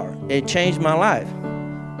power. It changed my life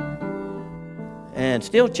and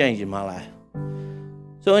still changing my life.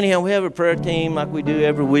 So anyhow, we have a prayer team like we do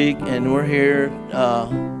every week, and we're here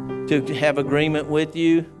to have agreement with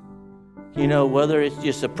you. You know, whether it's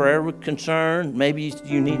just a prayer concern, maybe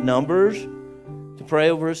you need numbers to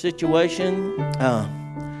pray over a situation.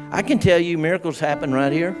 I can tell you miracles happen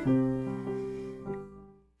right here.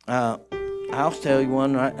 I'll tell you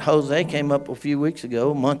one. Right? Jose came up months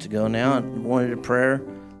ago now, and wanted a prayer.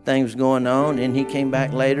 Things going on, and he came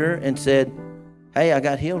back later and said, "Hey, I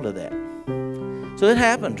got healed of that." So it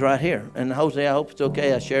happens right here. And Jose, I hope it's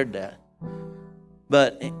okay I shared that.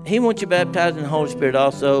 But he wants you baptized in the Holy Spirit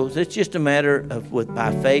also. It's just a matter of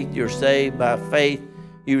by faith you're saved. By faith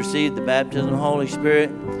you receive the baptism of the Holy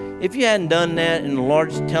Spirit. If you hadn't done that and the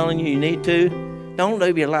Lord's telling you need to, don't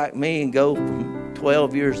be like me and go from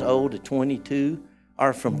 12 years old to 22,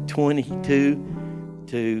 or from 22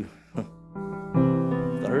 to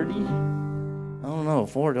 30. I don't know,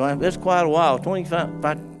 40. That's quite a while.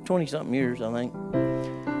 20-something years, I think.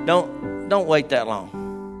 Don't wait that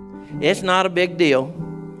long. It's not a big deal.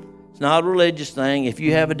 It's not a religious thing. If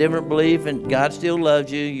you have a different belief and God still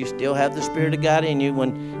loves you, you still have the Spirit of God in you.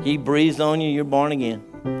 When He breathes on you, you're born again.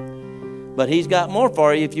 But He's got more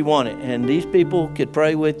for you if you want it. And these people could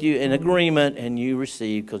pray with you in agreement, and you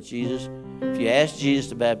receive, because Jesus, if you ask Jesus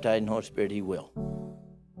to baptize in the Holy Spirit, He will.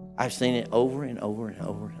 I've seen it over and over and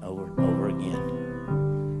over and over and over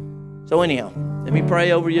again. So anyhow, let me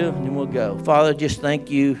pray over you, and then we'll go. Father, just thank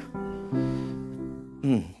you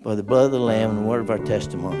for the blood of the Lamb and the word of our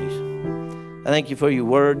testimonies. I thank you for your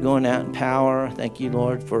word going out in power. I thank you,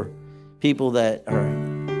 Lord, for people that are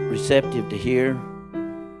receptive to hear.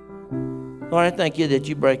 Lord, I thank you that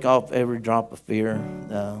you break off every drop of fear,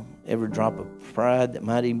 every drop of pride that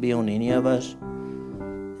might even be on any of us,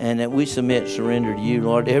 and that we surrender to you,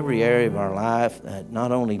 Lord, every area of our life,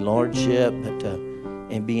 not only lordship, but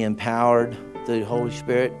and be empowered through the Holy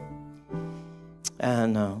Spirit.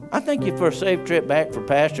 And I thank you for a safe trip back for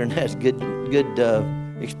Pastor, and that's good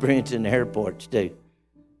experience in the airports too.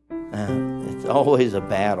 It's always a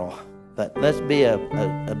battle, but let's be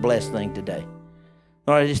a blessed thing today.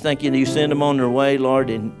 Lord, I just thank you that you send them on their way, Lord,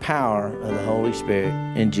 in power of the Holy Spirit.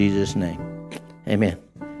 In Jesus' name, amen.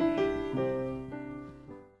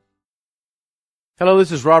 Hello,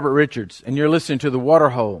 this is Robert Richards, and you're listening to The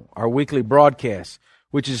Waterhole, our weekly broadcast,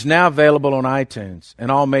 which is now available on iTunes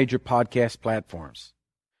and all major podcast platforms.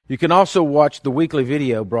 You can also watch the weekly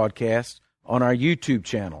video broadcast on our YouTube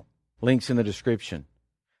channel. Links in the description.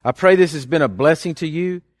 I pray this has been a blessing to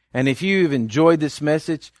you, and if you've enjoyed this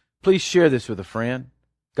message, please share this with a friend.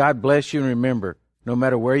 God bless you, and remember, no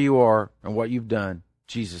matter where you are and what you've done,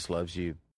 Jesus loves you.